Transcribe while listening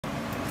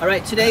All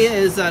right, today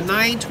is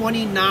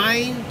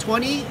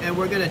 9/29/20, and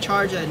we're going to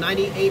charge a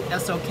 98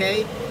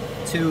 SLK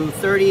to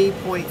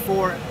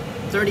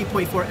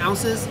 30.4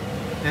 ounces,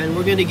 and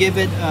we're going to give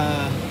it,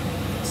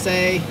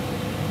 say,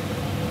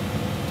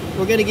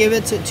 we're going to give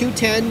it to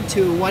 210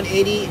 to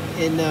 180,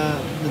 and the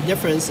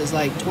difference is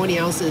like 20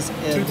 ounces.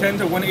 210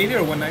 to 180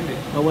 or 190?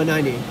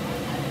 190.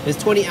 It's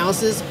 20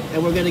 ounces,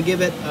 and we're going to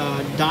give it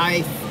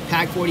dye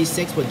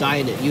pag46 with dye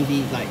in it,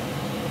 UV light.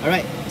 All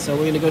right, so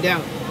we're going to go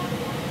down.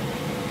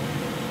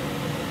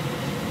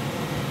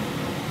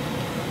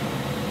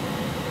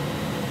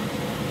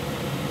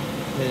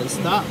 And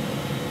stop.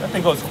 That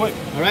thing goes quick.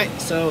 All right,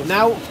 so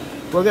now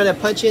we're gonna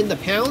punch in the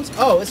pounds.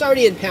 Oh, it's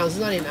already in pounds,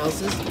 it's not in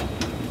ounces.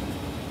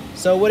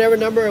 So whatever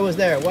number was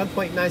there,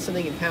 1.9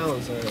 something in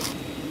pounds,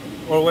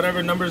 or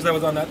whatever numbers that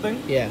was on that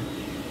thing? Yeah.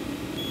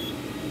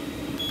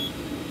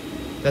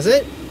 That's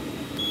it?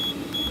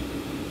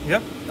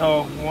 Yep.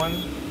 Oh,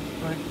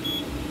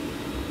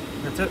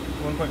 that's it,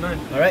 1.9.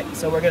 All right,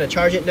 so we're gonna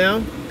charge it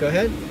now. Go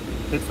ahead.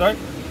 Hit start?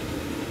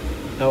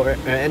 Oh, or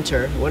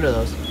enter, one of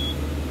those.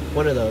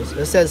 One of those.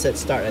 It says hit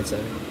start. It's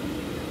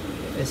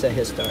a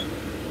hit start.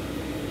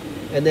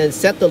 And then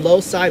set the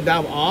low side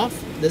valve off.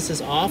 This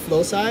is off,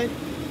 low side.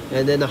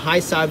 And then the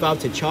high side valve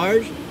to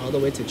charge, all the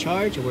way to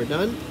charge, and we're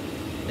done.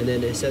 And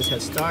then it says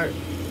hit start.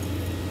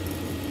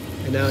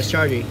 And now it's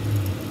charging.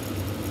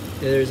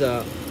 And there's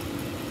a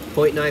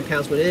 0.9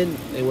 pounds went in,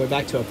 and we're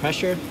back to a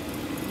pressure.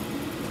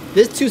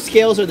 These two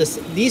scales are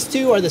these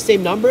two are the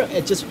same number.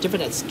 It's just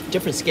different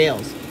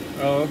scales.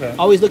 Oh, okay.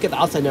 Always look at the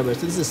outside numbers.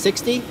 So this is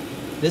 60.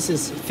 This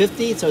is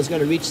 50, so it's going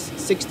to reach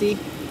 60.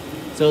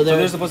 So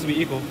they're supposed to be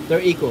equal.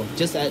 They're equal,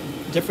 just at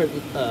different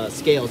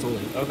scales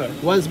only. Okay.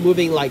 One's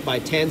moving like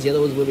by 10s, the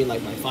other one's moving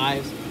like by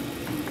 5s.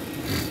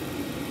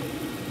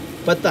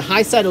 But the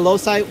high side and low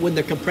side, when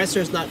the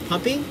compressor is not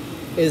pumping,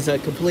 is a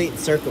complete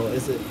circle.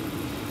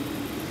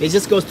 It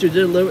just goes through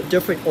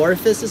different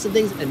orifices and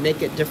things and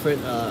make it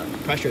different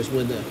pressures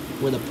when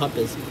the pump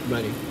is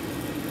running.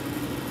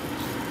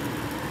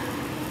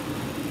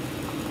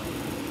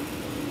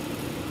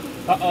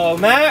 Uh-oh,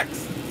 Max!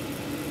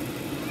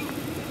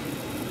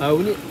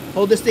 We need,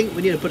 hold this thing.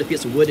 We need to put a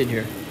piece of wood in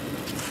here.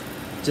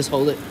 Just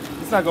hold it.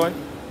 It's not going.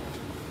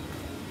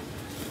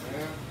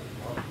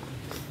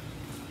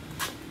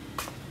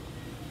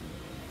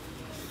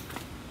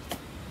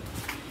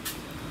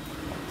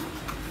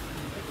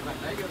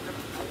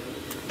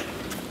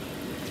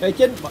 Ê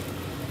Chính,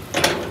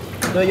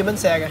 đưa vô bánh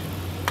xe kìa.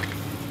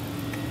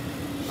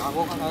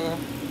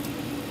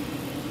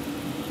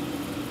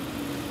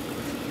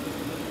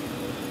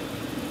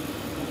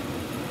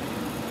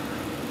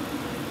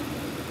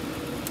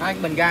 Cái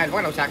bình ga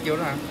có đầu sạc vô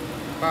đó hả?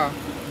 Có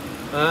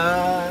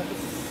không?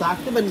 Sạc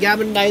cái bình ga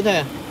bên đây thôi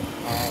à.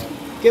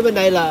 Cái bên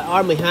đây là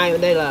R12,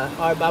 bên đây là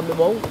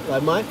R34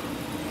 loại mới.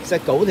 Xe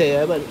cũ thì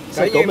ở bên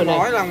xe cũ bên đây.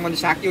 Mỗi lần mình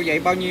sạc vô vậy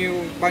bao nhiêu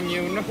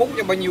nó hút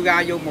cho bao nhiêu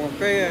ga vô một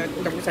cái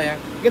trong cái xe?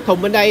 Cái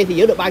thùng bên đây thì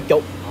giữ được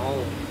 30.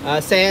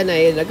 Xe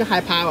này là có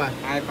 2 pound à.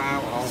 2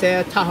 pound.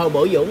 Xe Tahoe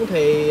bổ dưỡng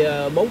thì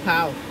 4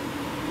 pound.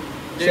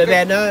 Xe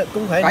ben nó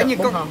cũng phải như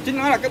 4 pound. Chính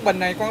nói là cái bình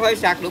này con có thể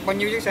sạc được bao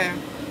nhiêu chiếc xe?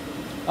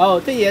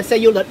 Thế gì xe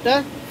du lịch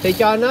đó thì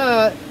cho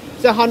nó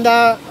xe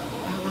Honda.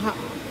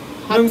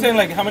 I'm saying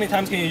like how many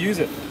times can you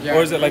use it? Yeah.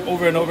 Or is it like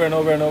over and over and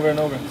over and over and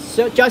over?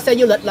 Cho xe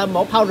du lịch là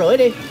 1,5 pound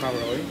đi. 1,5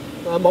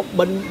 pound. Một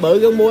bình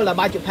bự hơn mua là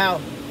 30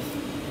 pound.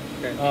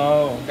 Okay.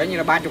 Kể như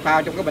là 30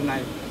 pound trong cái bình này.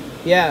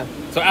 Yeah.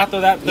 So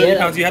after that 30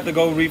 pounds you have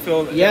to go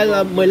refill. Yeah,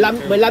 là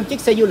 15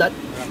 chiếc xe du lịch.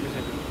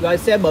 Rồi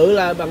xe bự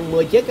là bằng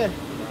 10 chiếc.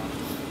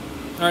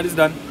 Alright, it's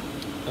done.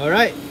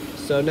 Alright.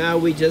 So now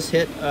we just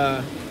hit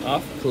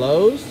off,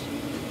 close.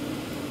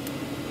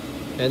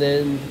 And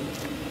then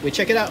we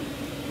check it out.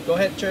 Go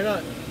ahead, turn it on.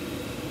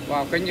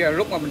 Wow, cái như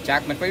lúc mà mình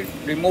sạc mình phải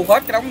remove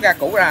hết cái đống ga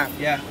cũ ra.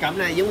 Yeah, cầm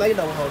này giống lấy cái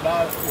đồng hồ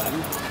đo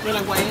lạnh. Nó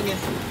đang quay đó nha.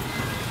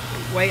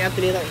 Quay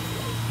Anthony đây.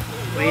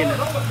 Quay nè.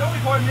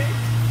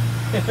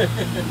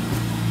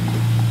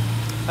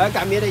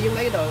 Cầm vậy đây giống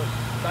lấy cái đồ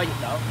đo nhiệt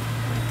độ.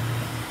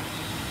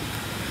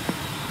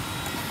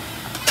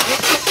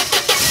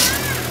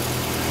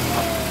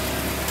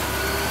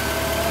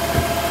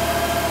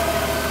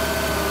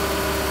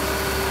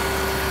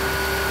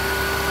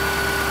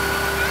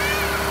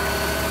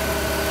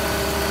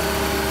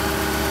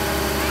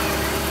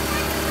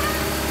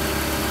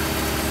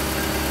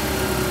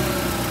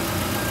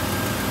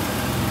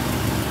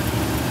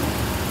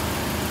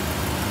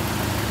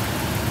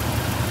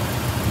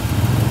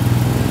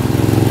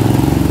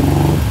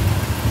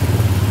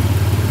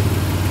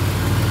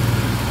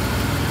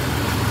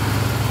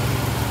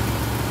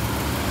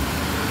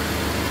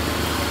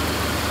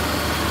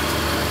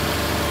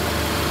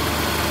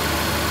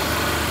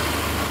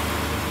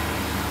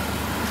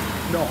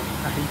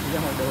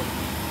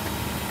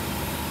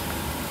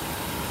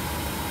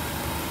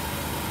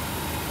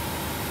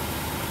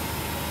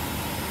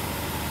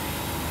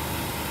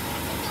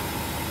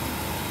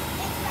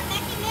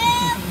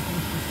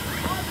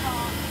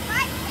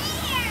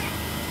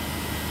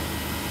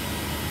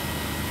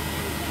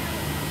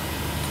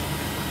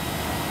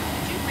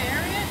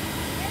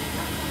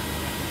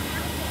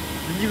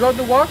 You go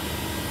to work?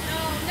 No,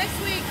 next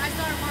week I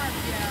start work,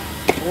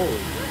 yeah. Oh.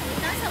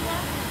 That's a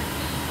lot.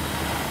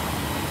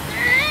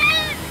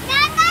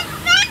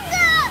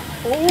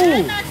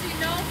 Oh. Maxie,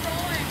 no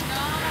throwing,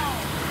 no.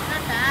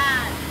 Not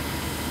bad.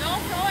 No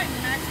throwing,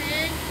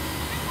 Maxie.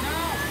 No.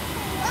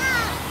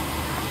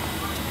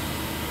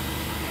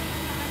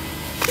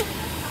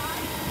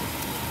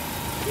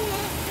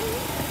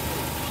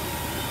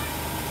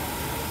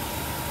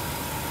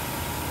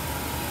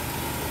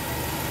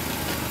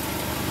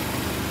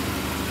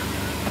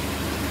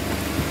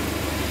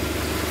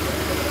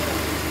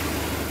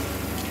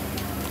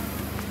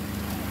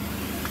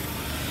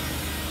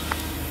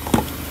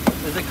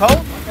 Is it cold?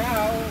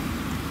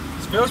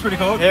 It feels pretty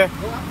cold. Here.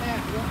 Go up there,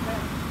 go up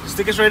there.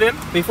 Stick it straight in.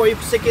 Before you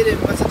stick it in,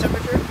 what's the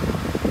temperature?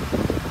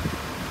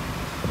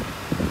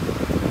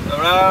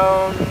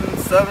 Around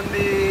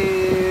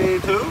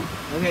 72.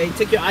 Okay,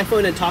 take your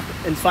iPhone and talk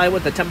and find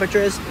what the temperature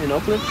is in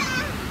Oakland.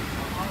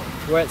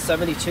 We're at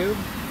 72.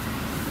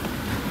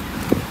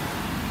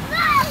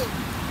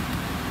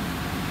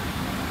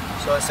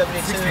 So at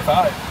 72.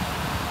 65.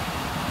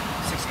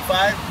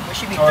 65. We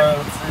should be. Or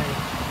let's see.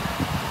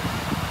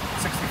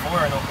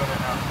 64 in Oakland right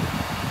now.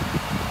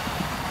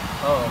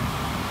 Oh.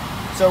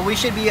 So we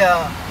should be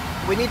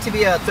we need to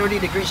be a 30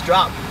 degrees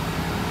drop.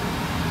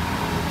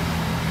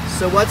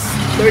 So what's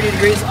 30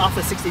 degrees off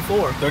of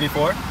 64?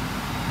 34.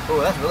 Oh,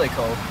 that's really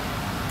cold.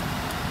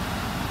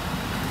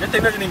 Your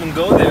thing doesn't even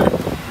go there.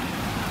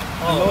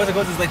 The lowest it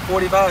goes is like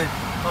 45.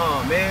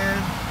 Oh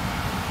man.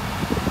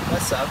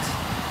 That sucks.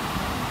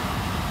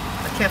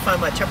 I can't find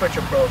my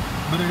temperature probe.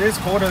 But it is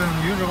colder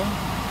than usual.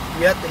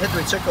 You have to hit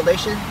the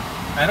circulation.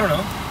 I don't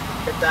know.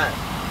 Hit that.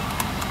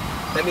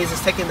 That means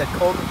it's taking the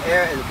cold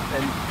air and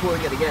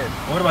cooling it again.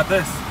 What about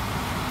this?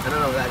 I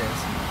don't know what that is.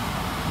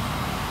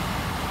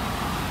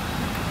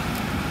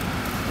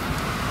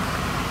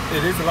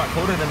 It is a lot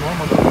colder than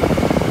normal though.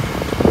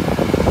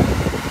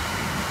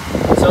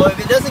 So if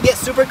it doesn't get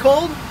super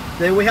cold,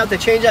 then we have to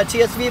change that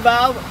TSV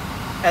valve,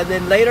 and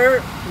then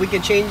later we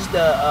can change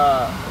the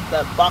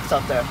box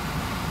out there,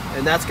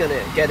 and that's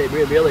gonna get it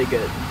really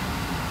good.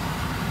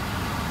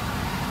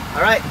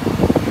 All right,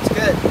 it's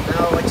good.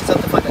 Now I just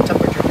have to find the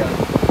temperature gun.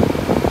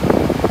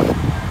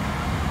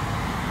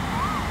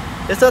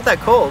 It's not that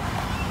cold.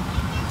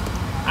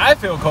 I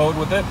feel cold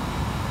with it.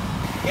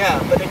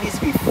 Yeah, but it needs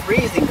to be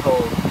freezing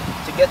cold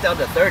to get down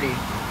to 30.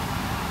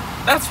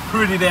 That's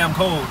pretty damn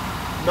cold,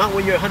 Not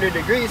when you're 100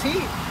 degrees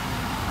heat.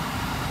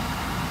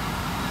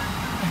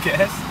 I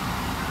guess.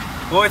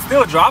 Well, it's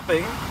still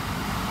dropping.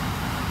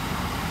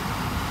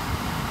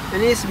 It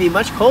needs to be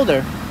much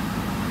colder.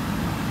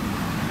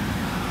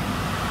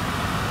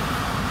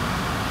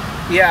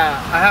 Yeah,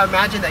 I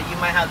imagine that you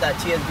might have that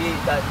TSV,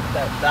 that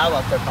valve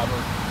out there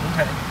problem.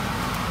 Okay.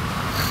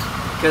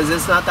 Because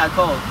it's not that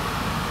cold.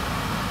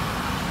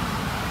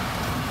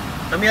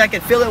 I mean, I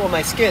can feel it with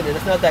my skin and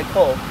it's not that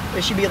cold.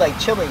 It should be like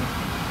chilling.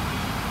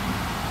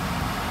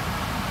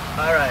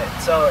 Alright,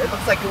 so it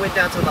looks like it went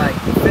down to like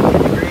 50